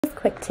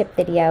quick tip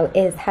video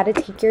is how to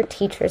take your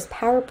teacher's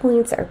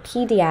PowerPoints or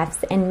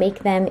PDFs and make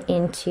them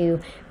into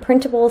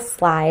printable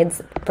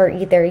slides for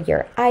either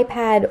your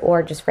iPad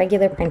or just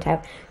regular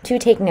printout to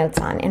take notes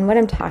on. And what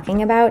I'm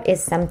talking about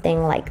is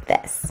something like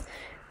this,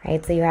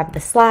 right? So you have the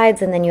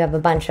slides and then you have a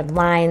bunch of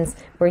lines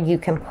where you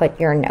can put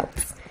your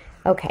notes.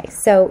 Okay,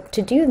 so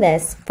to do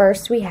this,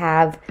 first we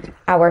have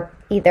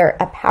either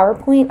a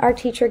PowerPoint our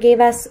teacher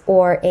gave us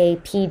or a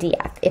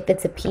PDF. If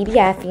it's a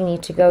PDF, you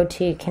need to go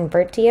to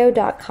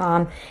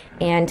convertio.com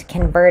and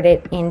convert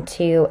it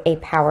into a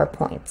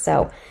PowerPoint.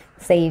 So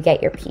say you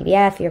get your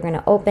PDF, you're going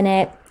to open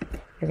it,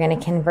 you're going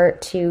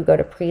to go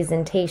to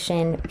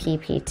presentation,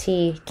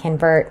 PPT,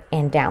 convert,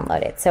 and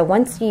download it. So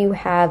once you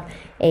have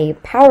a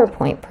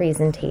PowerPoint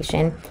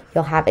presentation,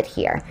 you'll have it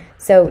here.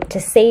 So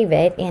to save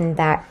it in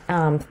that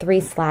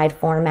 3-slide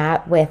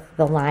format with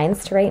the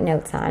lines to write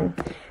notes on,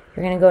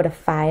 you're going to go to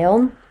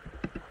File,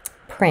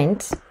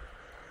 Print.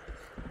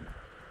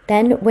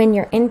 Then when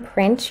you're in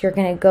print, you're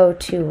going to go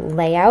to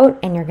Layout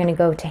and you're going to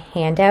go to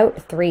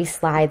Handout, 3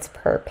 slides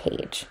per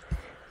page.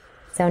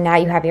 So now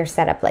you have your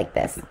setup like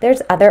this.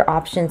 There's other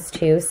options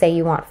too. Say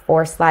you want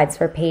 4 slides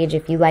per page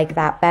if you like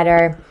that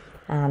better.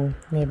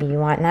 Maybe you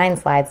want 9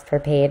 slides per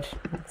page.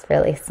 That's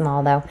really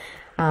small though.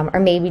 Or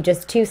maybe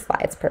just 2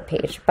 slides per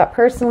page. But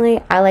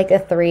personally, I like a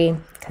 3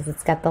 because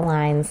it's got the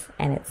lines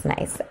and it's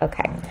nice.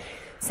 Okay.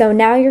 So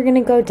now you're going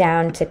to go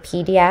down to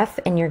PDF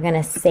and you're going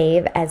to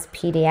save as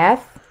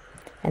PDF.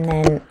 And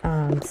then,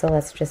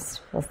 we'll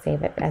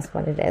save it as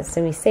what it is.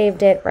 So we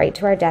saved it right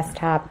to our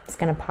desktop. It's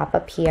going to pop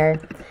up here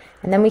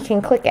and then we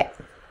can click it.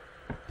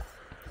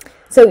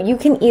 So you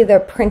can either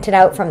print it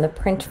out from the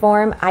print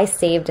form. I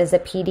saved as a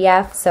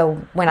PDF.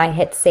 So when I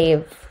hit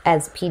save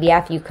as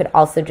PDF, you could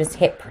also just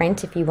hit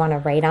print if you want to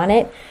write on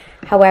it.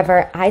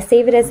 However, I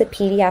save it as a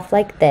PDF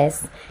like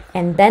this,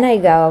 and then I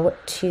go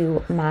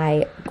to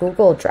my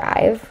Google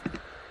Drive,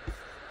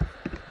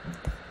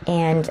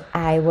 and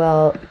I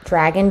will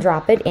drag and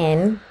drop it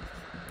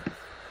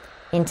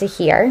into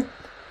here,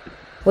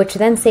 which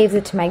then saves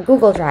it to my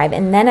Google Drive,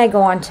 and then I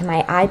go onto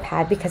my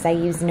iPad because I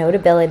use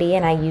Notability,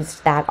 and I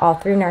used that all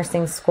through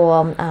nursing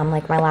school,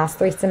 like my last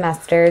 3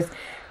 semesters,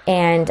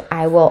 and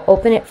I will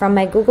open it from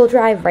my Google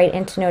Drive right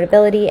into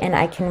Notability, and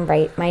I can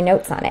write my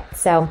notes on it.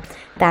 So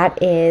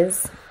that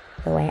is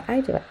the way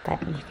I do it,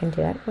 but you can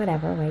do it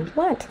whatever way you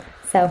want.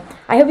 So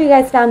I hope you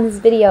guys found this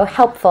video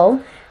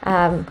helpful.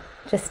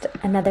 Just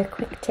another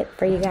quick tip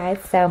for you guys.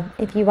 So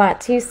if you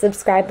want to,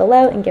 subscribe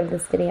below and give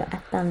this video a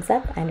thumbs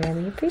up. I'd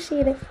really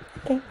appreciate it.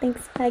 Okay,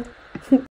 thanks. Bye.